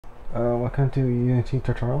Welcome to Unity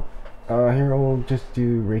tutorial. Here we'll just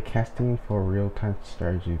do raycasting for real-time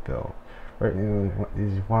strategy build. Right now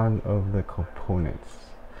is one of the components.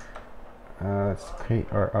 Let's create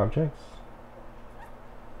our objects.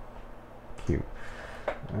 Cube.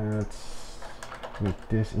 Let's make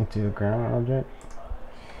this into a ground object.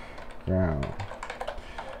 Ground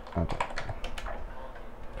object.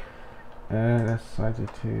 And let's size it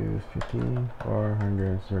to 50 or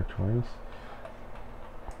 100 or choice.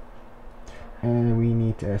 And we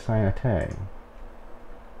need to assign a tag.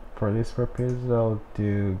 For this purpose, I'll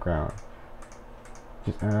do ground.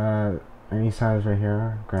 Just any size right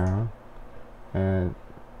here, ground, and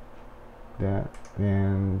that,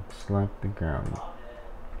 and select the ground.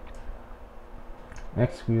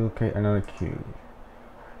 Next, we will create another cube.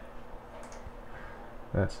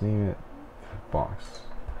 Let's name it box.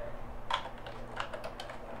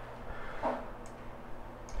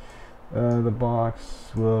 The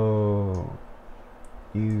box will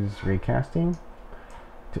use raycasting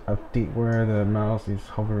to update where the mouse is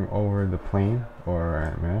hovering over the plane or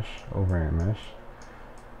a mesh, over a mesh.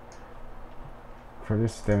 For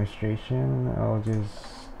this demonstration, I'll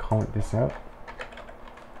just comment this out.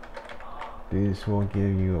 This will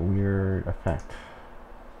give you a weird effect,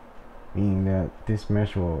 meaning that this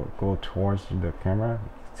mesh will go towards the camera.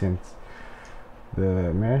 Since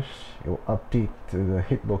the mesh, it will update the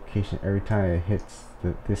hit location every time it hits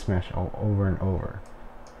this mesh over and over.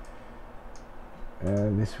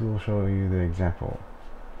 This will show you the example,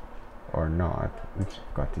 or not. Oops,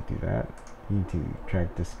 forgot to do that. You need to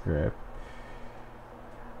drag the script.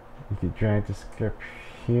 You can drag the script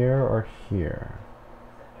here or here,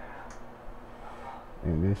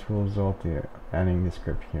 and this will result in adding the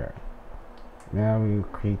script here. Now we'll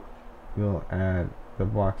add the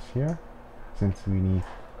box here, since we need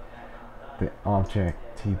the object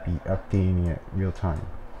to be updating it real time.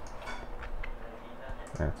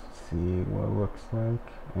 Let's see what it looks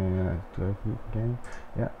like, and do I keep again?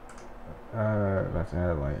 Yeah. Let's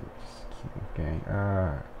add like just keep going.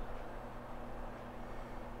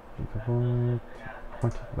 Component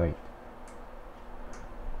 20 light.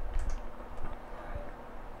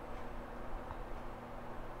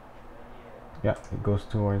 Yeah, it goes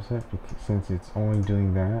towards it because since it's only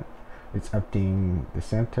doing that, it's updating the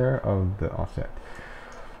center of the offset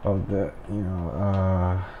of the,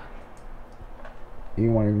 you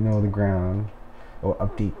want to know the ground, it will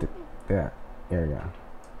update that area.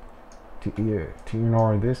 To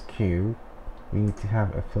ignore this cube, we need to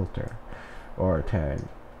have a filter or a tag.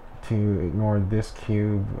 To ignore this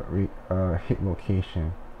cube hit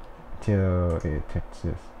location till it hits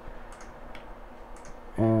this.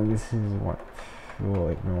 And this is what it will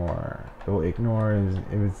ignore. It will ignore is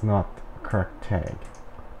if it's not the correct tag.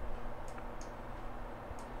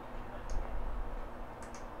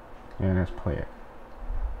 And let's play it.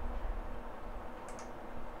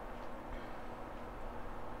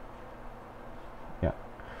 Yeah.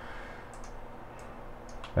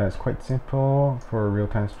 That's quite simple for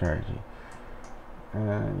real-time strategy.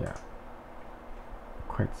 And yeah.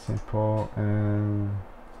 Quite simple, and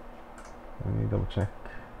let me double check.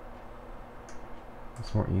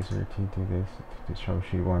 It's more easier to do this to show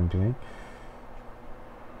you what I'm doing.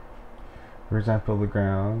 For example, the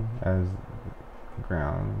ground as the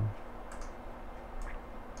ground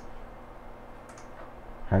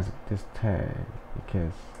has this tag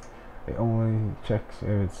because it only checks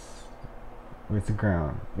if it's the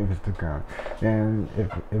ground. If it's the ground, and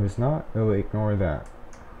if it's not, it will ignore that.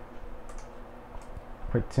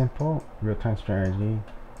 Quite simple real-time strategy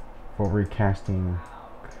for recasting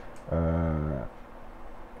it.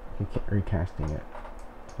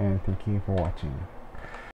 And thank you for watching.